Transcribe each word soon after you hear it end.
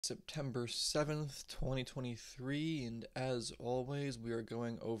September 7th, 2023, and as always, we are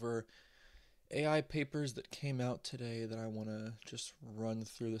going over AI papers that came out today that I want to just run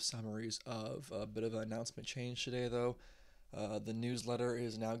through the summaries of. A bit of an announcement change today, though. The newsletter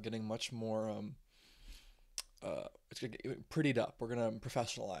is now getting much more, it's going to get prettied up. We're going to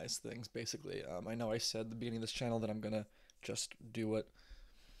professionalize things, basically. I know I said at the beginning of this channel that I'm going to just do what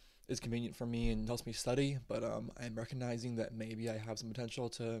is convenient for me and helps me study, but I'm recognizing that maybe I have some potential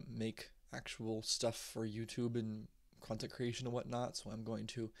to make actual stuff for YouTube and content creation and whatnot, so I'm going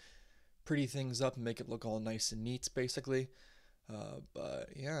to pretty things up and make it look all nice and neat, basically. But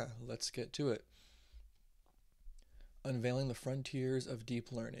yeah, let's get to it. Unveiling the Frontiers of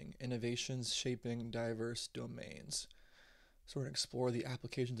Deep Learning, Innovations Shaping Diverse Domains. So we're going to explore the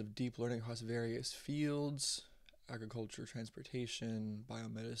applications of deep learning across various fields: agriculture, transportation,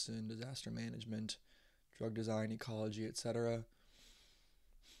 biomedicine, disaster management, drug design, ecology, etc.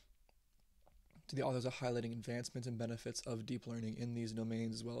 To the authors are highlighting advancements and benefits of deep learning in these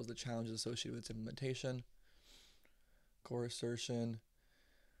domains, as well as the challenges associated with its implementation. Core assertion: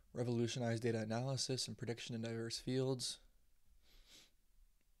 revolutionize data analysis and prediction in diverse fields.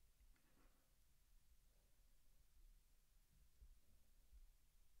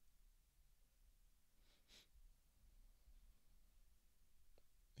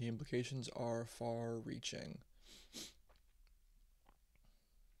 The implications are far-reaching.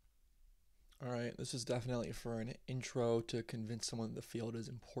 Alright, this is definitely for an intro to convince someone the field is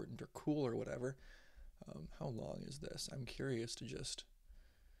important or cool or whatever. How long is this? I'm curious to just...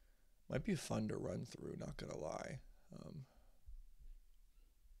 Might be fun to run through, not gonna lie.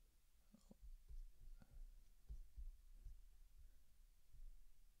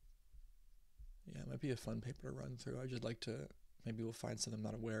 Yeah, it might be a fun paper to run through. I'd just like to... Maybe we'll find something I'm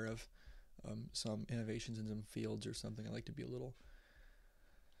not aware of. Some innovations in some fields or something. I like to be a little...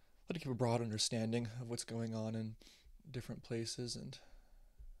 Let to keep a broad understanding of what's going on in different places. And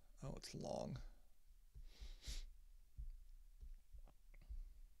oh, it's long.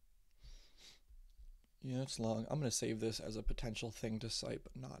 Yeah, it's long. I'm gonna save this as a potential thing to cite,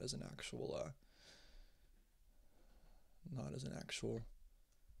 but not as an actual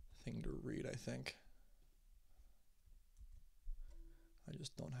thing to read, I think. I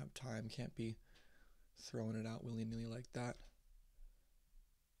just don't have time. Can't be throwing it out willy-nilly like that.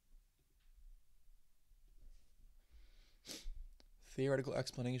 Theoretical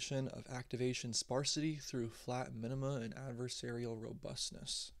explanation of activation sparsity through flat minima and adversarial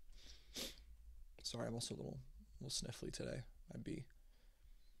robustness. Sorry, I'm also a little sniffly today. I'd be.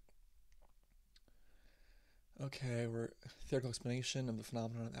 Okay, we're theoretical explanation of the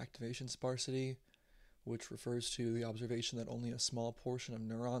phenomenon of activation sparsity, which refers to the observation that only a small portion of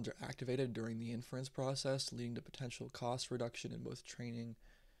neurons are activated during the inference process, leading to potential cost reduction in both training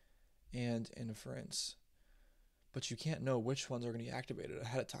and inference. But you can't know which ones are going to be activated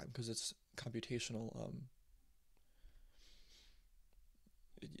ahead of time because it's computational.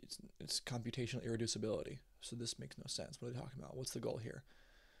 It's computational irreducibility. So this makes no sense. What are they talking about? What's the goal here?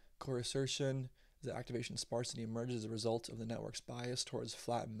 Core assertion is that activation sparsity emerges as a result of the network's bias towards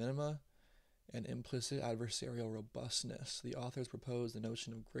flat minima and implicit adversarial robustness. The authors propose the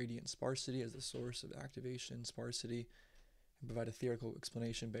notion of gradient sparsity as the source of activation sparsity and provide a theoretical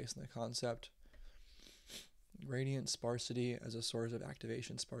explanation based on the concept. Gradient sparsity as a source of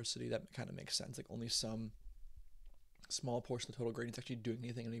activation sparsity, that kind of makes sense. Like only some small portion of the total gradient is actually doing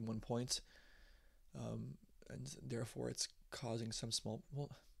anything at any one point, and therefore it's causing some small,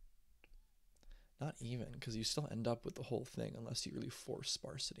 well, not even, because you still end up with the whole thing unless you really force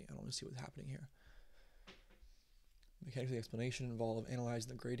sparsity. I don't want to see what's happening here. Mechanics of the explanation involve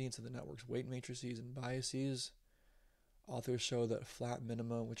analyzing the gradients of the network's weight matrices and biases. Authors show that flat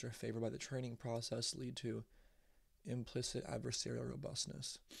minima, which are favored by the training process, lead to implicit adversarial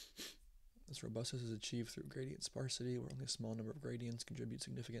robustness. This robustness is achieved through gradient sparsity, where only a small number of gradients contribute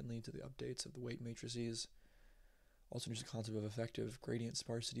significantly to the updates of the weight matrices. Also introduces the concept of effective gradient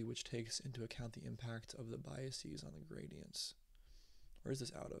sparsity, which takes into account the impact of the biases on the gradients. Where is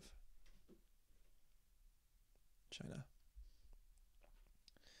this out of? China.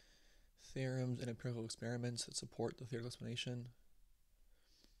 Theorems and empirical experiments that support the theoretical explanation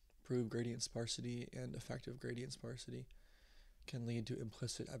prove gradient sparsity and effective gradient sparsity can lead to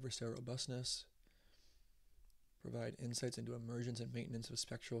implicit adversarial robustness, provide insights into emergence and maintenance of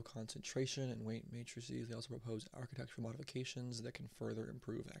spectral concentration and weight matrices. They also propose architectural modifications that can further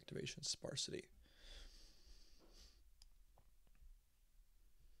improve activation sparsity.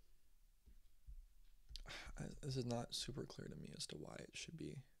 This is not super clear to me as to why it should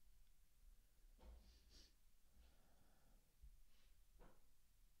be.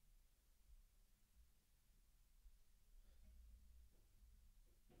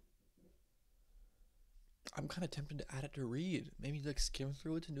 I'm kind of tempted to add it to read. Maybe like skim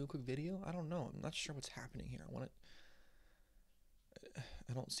through it to do a quick video. I don't know. I'm not sure what's happening here.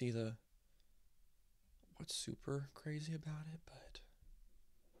 I don't see what's super crazy about it, but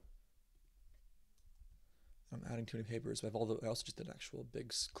I'm adding too many papers. I also just did an actual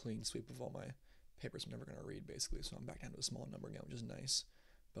big clean sweep of all my papers I'm never going to read, basically. So I'm back down to a small number again, which is nice.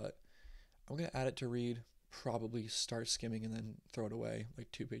 But I'm going to add it to read, probably start skimming and then throw it away,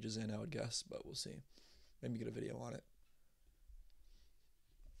 like 2 pages in, I would guess, but we'll see. Maybe get a video on it.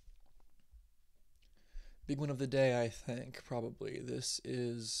 Big one of the day, I think, probably.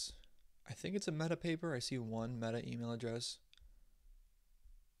 I think it's a meta paper. I see one meta email address.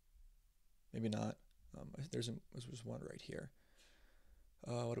 Maybe not. There's one right here.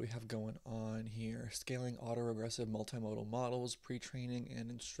 What do we have going on here? Scaling autoregressive multimodal models, pre-training,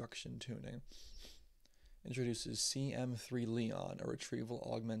 and instruction tuning. Introduces CM3 Leon, a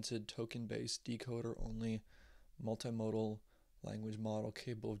retrieval-augmented, token-based, decoder-only multimodal language model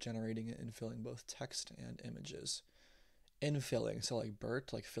capable of generating and infilling both text and images. Infilling, so like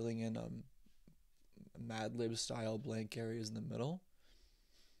BERT, like filling in Mad Lib style blank areas in the middle.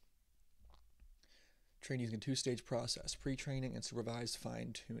 Training using a 2-stage process, pre-training and supervised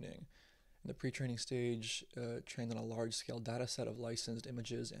fine-tuning. In the pre-training stage, trained on a large-scale data set of licensed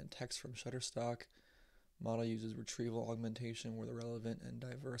images and text from Shutterstock. Model uses retrieval augmentation where the relevant and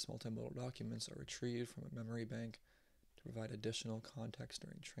diverse multimodal documents are retrieved from a memory bank to provide additional context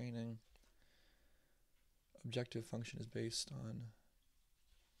during training. Objective function is based on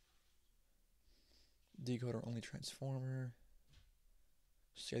decoder-only transformer.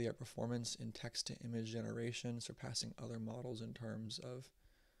 State-of-the-art performance in text-to-image generation, surpassing other models in terms of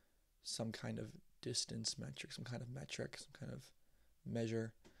some kind of distance metric, some kind of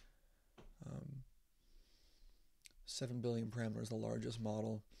measure. 7 billion parameters, the largest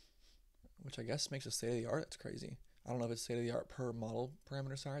model, which I guess makes it state-of-the-art. That's crazy. I don't know if it's state-of-the-art per model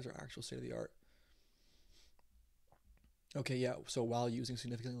parameter size or actual state-of-the-art. Okay, yeah, so while using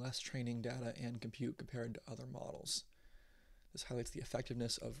significantly less training data and compute compared to other models. This highlights the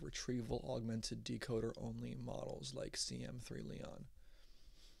effectiveness of retrieval-augmented decoder-only models like CM3 Leon.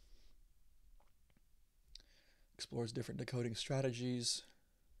 Explores different decoding strategies.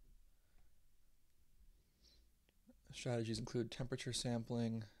 Strategies include temperature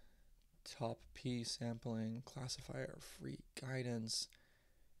sampling, top P sampling, classifier-free guidance,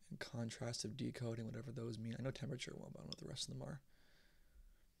 and contrastive decoding, whatever those mean. I know temperature well, but I don't know what the rest of them are.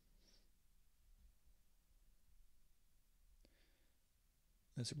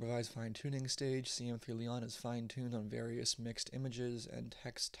 In the supervised fine-tuning stage, CM3 Leon is fine-tuned on various mixed images and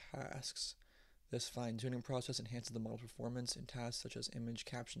text tasks. This fine-tuning process enhances the model's performance in tasks such as image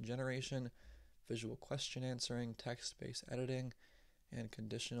caption generation, visual question answering, text-based editing, and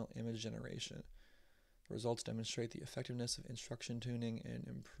conditional image generation. The results demonstrate the effectiveness of instruction tuning in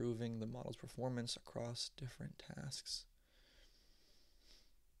improving the model's performance across different tasks.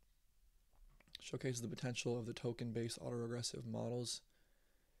 Showcases the potential of the token-based autoregressive models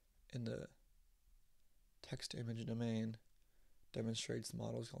in the text-to-image domain. Demonstrates the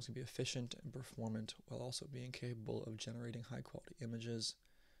models can also be efficient and performant while also being capable of generating high-quality images.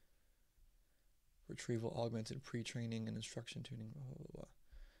 Retrieval augmented pre-training and instruction tuning. Blah, blah, blah.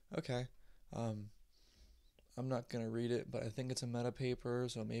 Okay. I'm not going to read it, but I think it's a meta paper,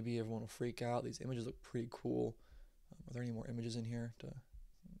 so maybe everyone will freak out. These images look pretty cool. Are there any more images in here to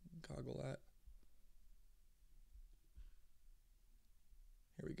goggle at?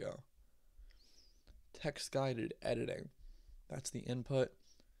 Here we go. Text-guided editing. That's the input.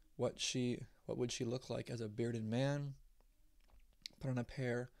 What would she look like as a bearded man? Put on a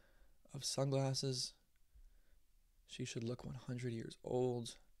pair of sunglasses. She should look 100 years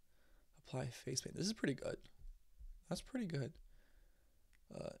old. Apply face paint. This is pretty good. That's pretty good.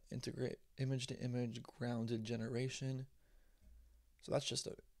 Integrate image-to-image grounded generation. So that's just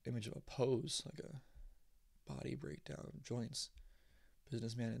an image of a pose, like a body breakdown of joints.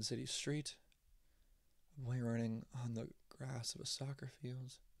 Businessman in city street. A boy running on the grass of a soccer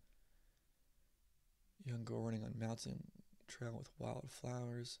field. Young girl running on mountain trail with wild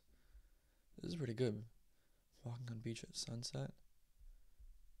flowers. This is pretty good. Walking on beach at sunset.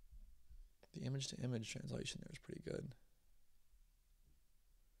 The image-to-image translation there is pretty good.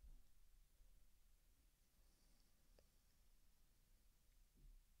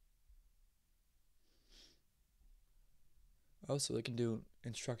 Oh, so they can do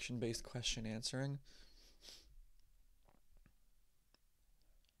instruction-based question answering.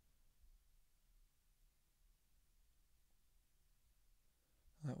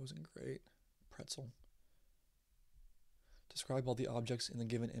 That wasn't great. Pretzel. Describe all the objects in the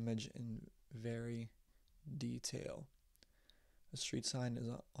given image in very detail. The street sign is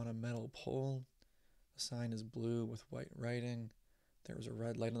on a metal pole. The sign is blue with white writing. There is a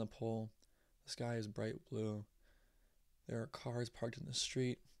red light on the pole. The sky is bright blue. There are cars parked in the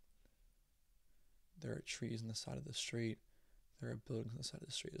street. There are trees on the side of the street. There are buildings on the side of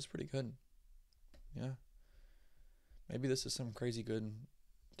the street. It's pretty good. Yeah. Maybe this is some crazy good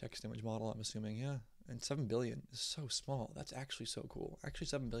text image model, I'm assuming. Yeah. And 7 billion is so small. That's actually so cool. Actually,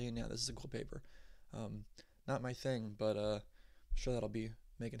 7 billion, yeah, this is a cool paper. Not my thing, but I'm sure that'll be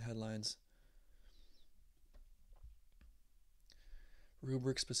making headlines.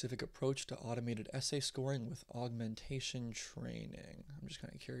 Rubric-specific approach to automated essay scoring with augmentation training. I'm just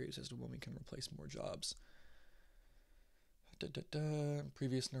kind of curious as to when we can replace more jobs.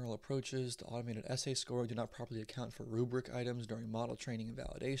 Previous neural approaches to automated essay scoring do not properly account for rubric items during model training and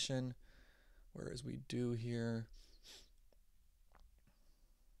validation, whereas we do here.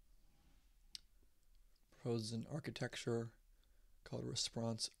 Proposes an architecture called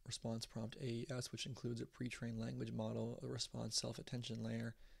response prompt AES, which includes a pre-trained language model, a response self-attention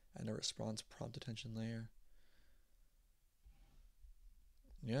layer, and a response prompt attention layer.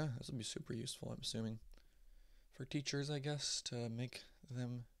 Yeah, this will be super useful, I'm assuming, for teachers, I guess, to make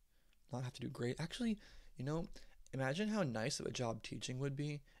them not have to do grade. Actually, you know, imagine how nice of a job teaching would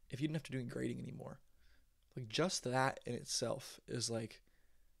be if you didn't have to do grading anymore. Like, just that in itself is like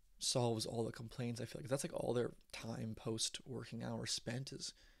solves all the complaints. I feel like that's like all their time post working hours spent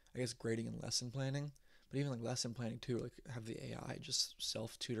is, I guess, grading and lesson planning. But even like lesson planning too, like have the AI just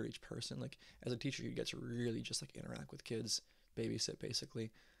self tutor each person. Like as a teacher, you get to really just like interact with kids, babysit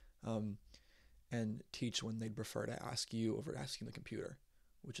basically, and teach when they'd prefer to ask you over asking the computer,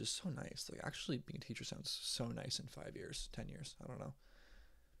 which is so nice. Like actually being a teacher sounds so nice in 5 years, 10 years, I don't know.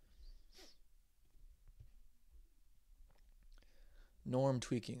 Norm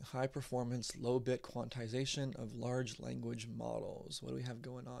tweaking, high performance, low bit quantization of large language models. What do we have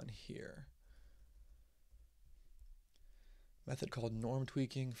going on here? Method called norm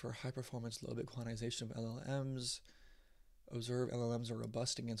tweaking for high performance, low bit quantization of LLMs. Observe LLMs are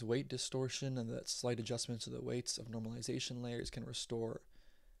robust against weight distortion and that slight adjustments to the weights of normalization layers can restore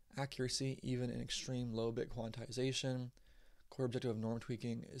accuracy even in extreme low bit quantization. Core objective of norm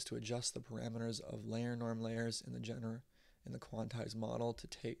tweaking is to adjust the parameters of layer norm layers in the quantized model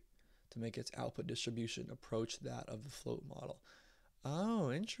to make its output distribution approach that of the float model.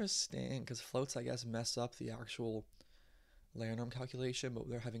 Oh, interesting, because floats, I guess, mess up the actual layer norm calculation, but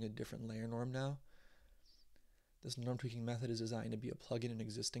they're having a different layer norm now. This norm tweaking method is designed to be a plugin in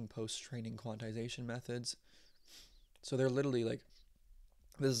existing post-training quantization methods. So they're literally like,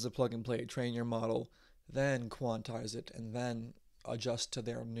 this is a plug and play, train your model, then quantize it, and then adjust to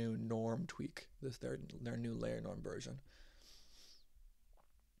their new norm tweak, their new layer norm version.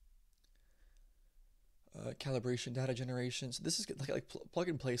 Calibration data generation. So this is like plug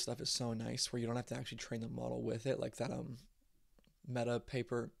and play stuff is so nice where you don't have to actually train the model with it, like that meta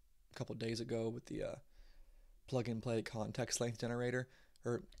paper a couple days ago with the plug and play context length generator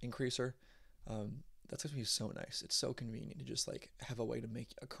or increaser. That's going to be so nice. It's so convenient to just like have a way to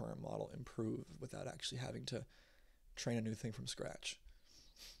make a current model improve without actually having to train a new thing from scratch.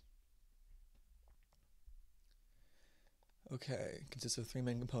 Okay, consists of 3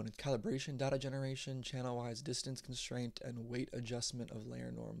 main components: calibration, data generation, channel-wise distance constraint, and weight adjustment of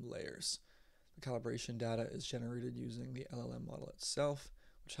layer norm layers. The calibration data is generated using the LLM model itself,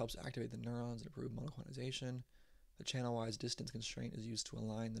 which helps activate the neurons and improve model quantization. The channel-wise distance constraint is used to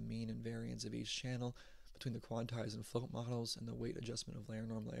align the mean and variance of each channel between the quantized and float models, and the weight adjustment of layer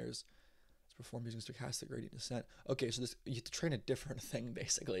norm layers is performed using stochastic gradient descent. Okay, so this you have to train a different thing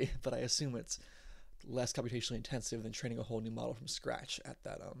basically, but I assume it's less computationally intensive than training a whole new model from scratch at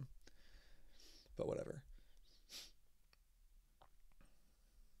that, but whatever.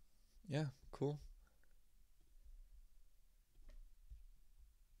 Yeah, cool.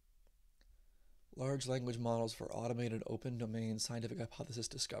 Large language models for automated open domain scientific hypothesis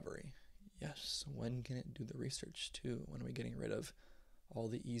discovery. Yes, when can it do the research too? When are we getting rid of all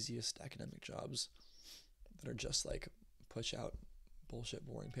the easiest academic jobs that are just like push out bullshit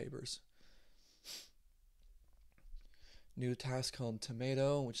boring papers? New task called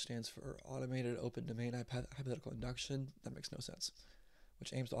Tomato, which stands for Automated Open Domain Hypothetical Induction. That makes no sense.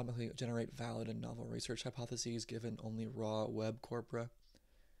 Which aims to automatically generate valid and novel research hypotheses given only raw web corpora.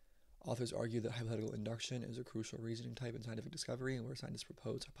 Authors argue that hypothetical induction is a crucial reasoning type in scientific discovery, where scientists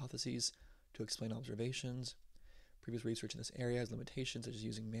propose hypotheses to explain observations. Previous research in this area has limitations, such as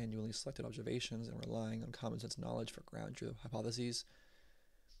using manually selected observations and relying on common sense knowledge for ground truth hypotheses.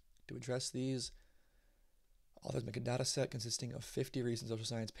 To address these, Authors make a data set consisting of 50 recent social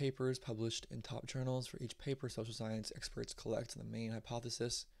science papers published in top journals. For each paper, social science experts collect the main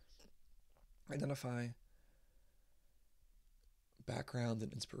hypothesis, identify backgrounds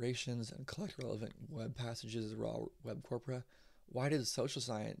and inspirations, and collect relevant web passages as raw web corpora. Why did social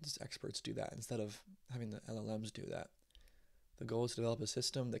science experts do that instead of having the LLMs do that? The goal is to develop a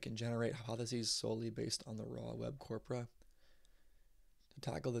system that can generate hypotheses solely based on the raw web corpora. To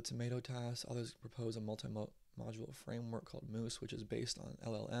tackle the tomato task, authors propose a multi-module framework called Moose, which is based on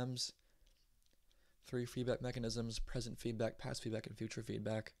LLMs. 3 feedback mechanisms: present feedback, past feedback, and future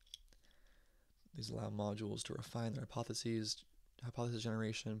feedback. These allow modules to refine their hypothesis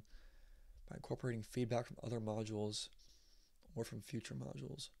generation by incorporating feedback from other modules or from future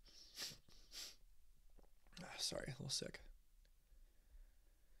modules. Sorry, a little sick.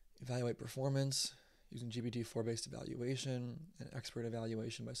 Evaluate performance using GPT-4 based evaluation and expert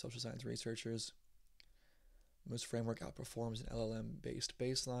evaluation by social science researchers. Most framework outperforms an LLM-based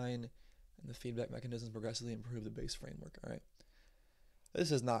baseline, and the feedback mechanisms progressively improve the base framework. All right.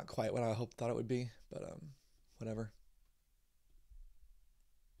 This is not quite what I thought it would be, but whatever.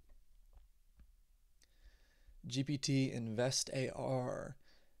 GPT-InvestAR.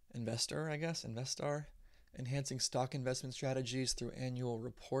 InvestAR. Enhancing stock investment strategies through annual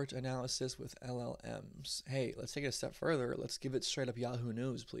report analysis with LLMs. Hey, let's take it a step further. Let's give it straight up Yahoo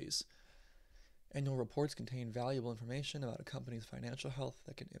News, please. Annual reports contain valuable information about a company's financial health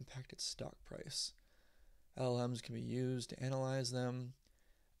that can impact its stock price. LLMs can be used to analyze them.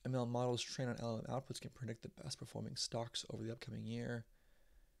 ML models trained on LLM outputs can predict the best performing stocks over the upcoming year.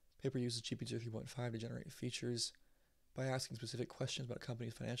 Paper uses GPT 3.5 to generate features by asking specific questions about a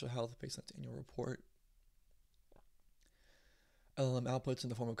company's financial health based on its annual report. LLM outputs in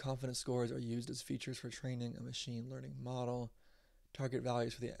the form of confidence scores are used as features for training a machine learning model. Target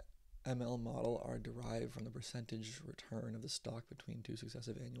values for the ML model are derived from the percentage return of the stock between 2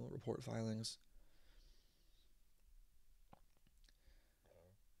 successive annual report filings.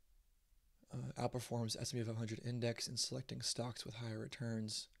 Outperforms S&P 500 index in selecting stocks with higher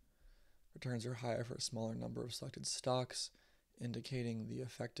returns. Returns are higher for a smaller number of selected stocks, indicating the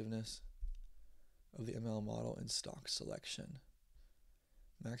effectiveness of the ML model in stock selection.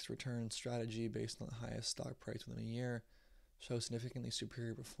 Max return strategy based on the highest stock price within a year shows significantly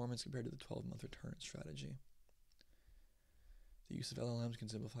superior performance compared to the 12-month return strategy. The use of LLMs can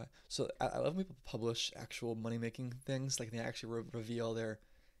simplify. So I love when people publish actual money-making things, like they actually reveal their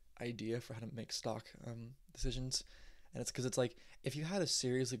idea for how to make stock decisions. And it's because it's like, if you had a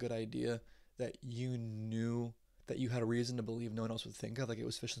seriously good idea that you knew that you had a reason to believe no one else would think of, like it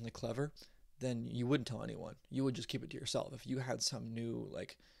was sufficiently clever, then you wouldn't tell anyone. You would just keep it to yourself. If you had some new,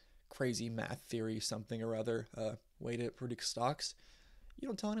 like, crazy math theory, something or other, way to predict stocks, you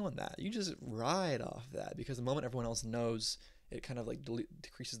don't tell anyone that. You just ride off that, because the moment everyone else knows, it kind of like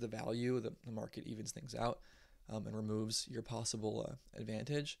decreases the value. The market evens things out and removes your possible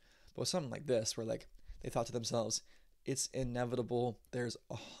advantage. But with something like this, where like they thought to themselves, it's inevitable. There's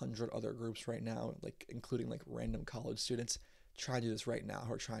 100 other groups right now, like including like random college students, trying to do this right now,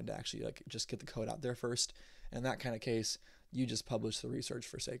 who are trying to actually like just get the code out there first. And in that kind of case, you just publish the research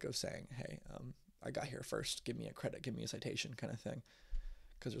for sake of saying, hey, I got here first, give me a credit, give me a citation kind of thing.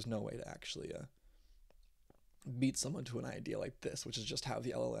 Because there's no way to actually beat someone to an idea like this, which is just how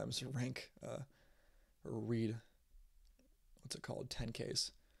the LLMs rank or read,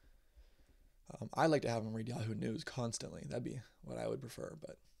 10Ks. I like to have them read Yahoo News constantly. That'd be what I would prefer,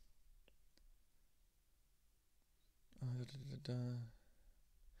 but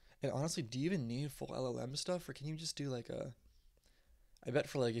and honestly, do you even need full LLM stuff, or can you just do like I bet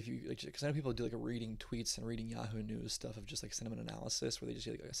for like, if you like, because I know people do like a reading tweets and reading Yahoo News stuff of just like sentiment analysis, where they just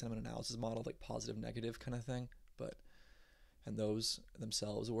do like a sentiment analysis model, like positive, negative kind of thing. And those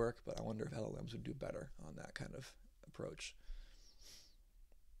themselves work, but I wonder if LLMs would do better on that kind of approach.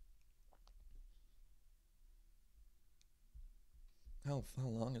 How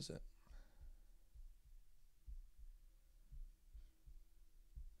long is it?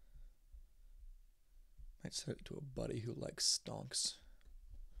 Might set it to a buddy who likes stonks.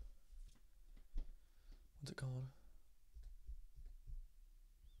 What's it called?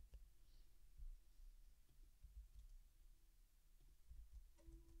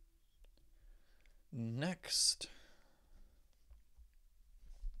 Next.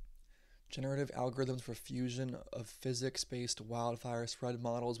 Generative algorithms for fusion of physics-based wildfire spread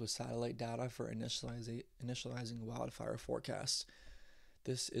models with satellite data for initializing wildfire forecasts.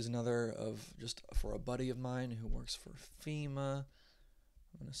 This is another of just for a buddy of mine who works for FEMA.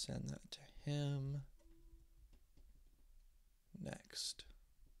 I'm going to send that to him. Next.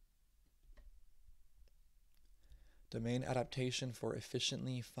 Domain adaptation for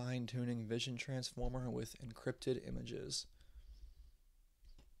efficiently fine-tuning vision transformer with encrypted images.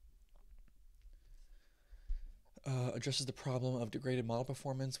 Addresses the problem of degraded model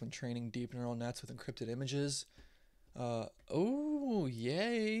performance when training deep neural nets with encrypted images. Oh,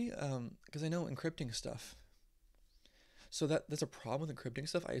 yay! Because I know encrypting stuff. So that's a problem with encrypting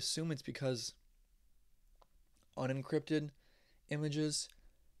stuff. I assume it's because unencrypted images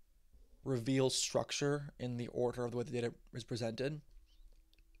reveal structure in the order of the way the data is presented,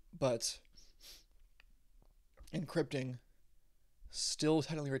 but encrypting still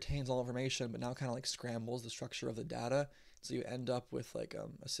technically retains all information, but now kind of like scrambles the structure of the data. So you end up with like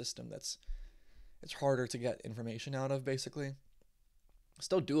a system it's harder to get information out of, basically.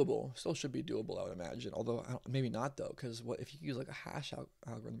 Still doable, still should be doable, I would imagine. Although maybe not though, because what if you use like a hash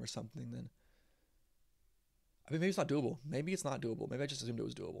algorithm or something? Then I mean, maybe it's not doable. Maybe it's not doable. Maybe I just assumed it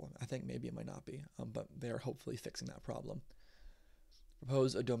was doable. I think maybe it might not be. But they are hopefully fixing that problem.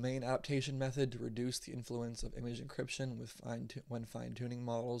 Propose a domain adaptation method to reduce the influence of image encryption when fine-tuning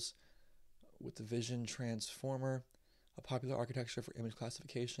models with the vision transformer, a popular architecture for image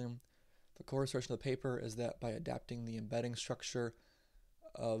classification. The core assertion of the paper is that by adapting the embedding structure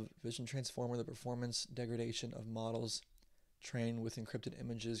of vision transformer, the performance degradation of models trained with encrypted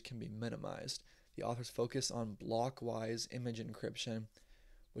images can be minimized. The authors focus on block-wise image encryption,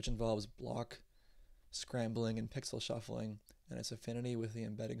 which involves block scrambling and pixel shuffling, and its affinity with the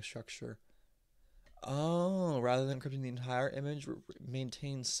embedding structure. Oh, rather than encrypting the entire image,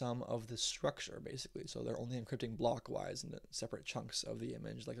 maintain some of the structure, basically. So they're only encrypting block-wise into separate chunks of the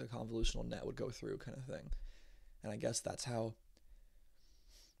image, like a convolutional net would go through, kind of thing. And I guess that's how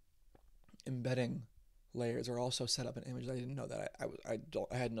embedding layers are also set up in images. I didn't know that.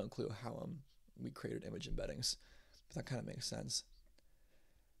 I had no clue how we created image embeddings, but that kind of makes sense.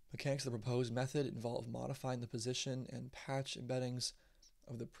 Mechanics of the proposed method involve modifying the position and patch embeddings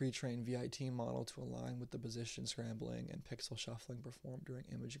of the pre-trained VIT model to align with the position scrambling and pixel shuffling performed during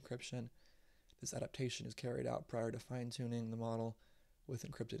image encryption. This adaptation is carried out prior to fine-tuning the model with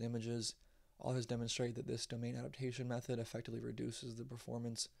encrypted images. Authors demonstrate that this domain adaptation method effectively reduces the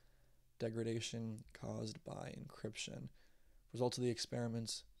performance degradation caused by encryption. Results of the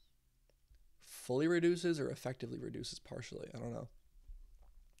experiments fully reduces or effectively reduces partially. I don't know.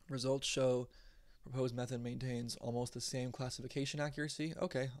 Results show proposed method maintains almost the same classification accuracy,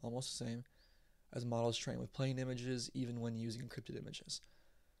 okay, almost the same, as models trained with plain images even when using encrypted images.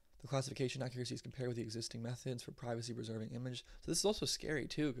 The classification accuracy is compared with the existing methods for privacy-preserving image. So this is also scary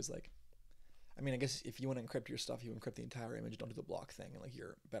too, because like, I mean, I guess if you want to encrypt your stuff, you encrypt the entire image, don't do the block thing, and like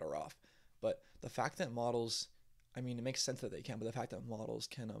you're better off. But the fact that models, I mean, it makes sense that they can, but the fact that models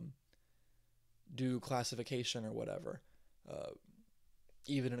can do classification or whatever,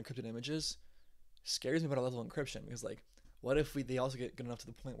 even in encrypted images, scares me about a level of encryption, because like, what if they also get good enough to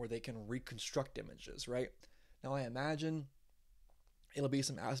the point where they can reconstruct images, right? Now I imagine it'll be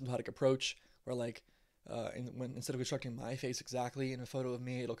some asymptotic approach where like, instead of constructing my face exactly in a photo of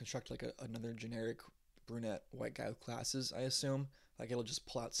me, it'll construct like another generic brunette white guy with glasses, I assume. Like it'll just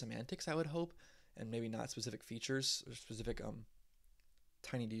pull out semantics, I would hope, and maybe not specific features or specific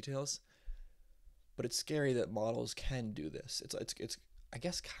tiny details. But it's scary that models can do this. It's I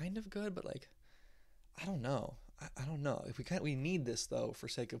guess kind of good, but like, I don't know. I don't know. If we need this though for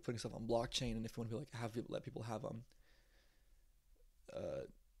sake of putting stuff on blockchain, and if we want to let people have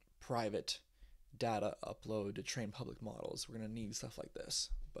private data upload to train public models, we're gonna need stuff like this.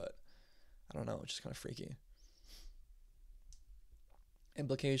 But I don't know. It's just kind of freaky.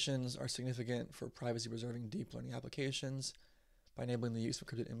 Implications are significant for privacy-preserving deep learning applications. By enabling the use of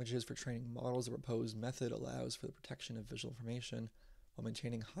encrypted images for training models, the proposed method allows for the protection of visual information while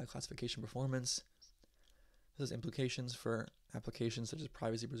maintaining high classification performance. This has implications for applications such as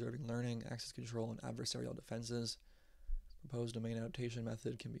privacy-preserving learning, access control, and adversarial defenses. Proposed domain adaptation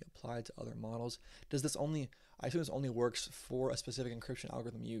method can be applied to other models. Does this only, I assume this only works for a specific encryption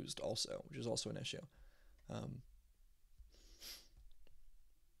algorithm used also, which is also an issue.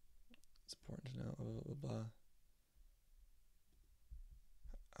 It's important to know, blah, blah, blah.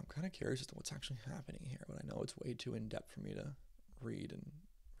 I'm kind of curious as to what's actually happening here, but I know it's way too in-depth for me to read and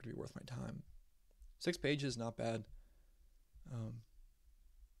to be worth my time. 6 pages, not bad. I'm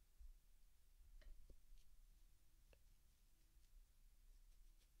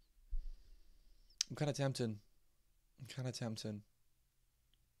kind of tempted. I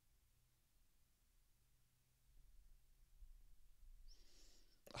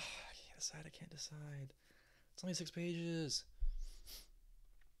can't decide. It's only 6 pages.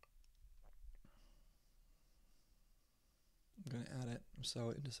 I'm going to add it. I'm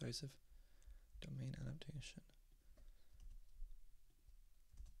so indecisive. Domain adaptation.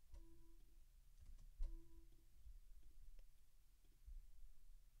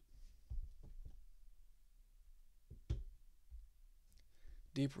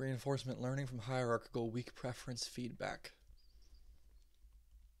 Deep reinforcement learning from hierarchical weak preference feedback.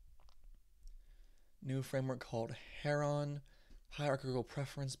 New framework called Heron, hierarchical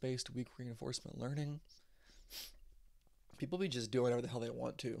preference-based weak reinforcement learning. People be just doing whatever the hell they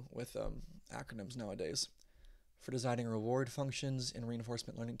want to with acronyms nowadays. For designing reward functions in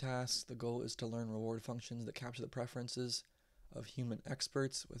reinforcement learning tasks, the goal is to learn reward functions that capture the preferences of human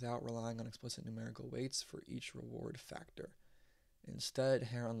experts without relying on explicit numerical weights for each reward factor. Instead,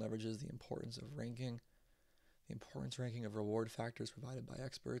 Heron leverages the importance ranking of reward factors provided by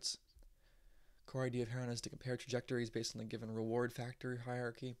experts. Core idea of Heron is to compare trajectories based on the given reward factor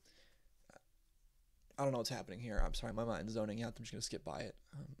hierarchy. I don't know what's happening here. I'm sorry, my mind's zoning out. I'm just going to skip by it.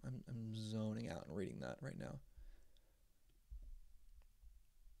 I'm zoning out and reading that right now.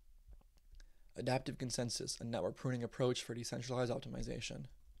 Adaptive consensus, a network pruning approach for decentralized optimization.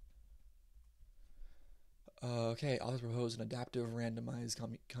 Okay, authors propose an adaptive, randomized,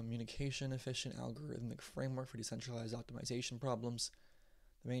 communication efficient algorithmic framework for decentralized optimization problems.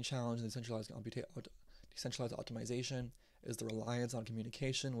 The main challenge in decentralized optimization is the reliance on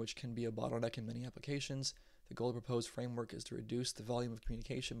communication, which can be a bottleneck in many applications. The goal of the proposed framework is to reduce the volume of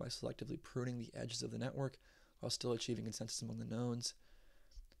communication by selectively pruning the edges of the network while still achieving consensus among the nodes.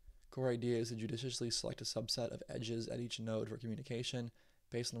 Core idea is to judiciously select a subset of edges at each node for communication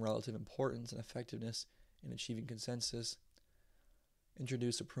based on the relative importance and effectiveness in achieving consensus.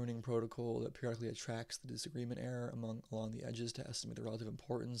 Introduce a pruning protocol that periodically tracks the disagreement error along the edges to estimate the relative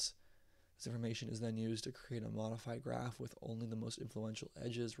importance. This information is then used to create a modified graph with only the most influential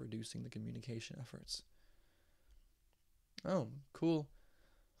edges, reducing the communication efforts. Oh, cool.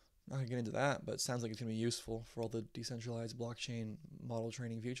 Not going to get into that, but it sounds like it's going to be useful for all the decentralized blockchain model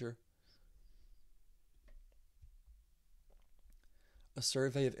training future. A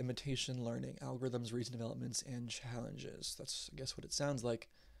survey of imitation learning, algorithms, recent developments, and challenges. That's, I guess, what it sounds like.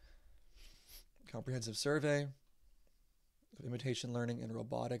 Comprehensive survey of imitation learning in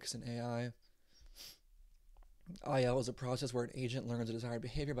robotics and AI. IL is a process where an agent learns a desired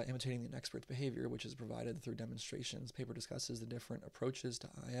behavior by imitating an expert's behavior, which is provided through demonstrations. The paper discusses the different approaches to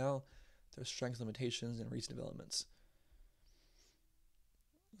IL, their strengths, limitations, and recent developments.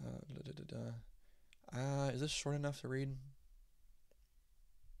 Is this short enough to read?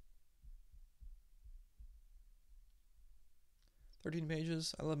 13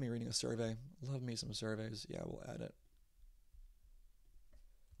 pages. I love me reading a survey. Love me some surveys. Yeah, we'll add it.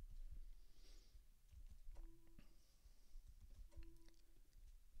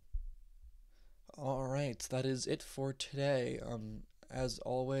 All right, that is it for today. As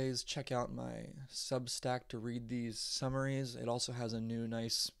always, check out my Substack to read these summaries. It also has a new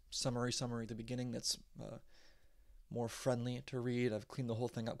nice summary at the beginning that's more friendly to read. I've cleaned the whole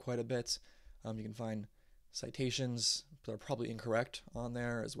thing up quite a bit. You can find citations that are probably incorrect on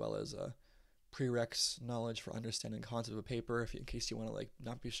there, as well as prereqs knowledge for understanding the concept of a paper, in case you want to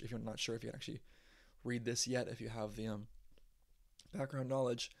if you're not sure if you can actually read this yet, if you have the background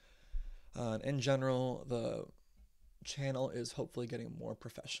knowledge. In general, the channel is hopefully getting more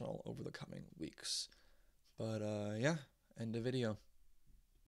professional over the coming weeks. But yeah, end of video.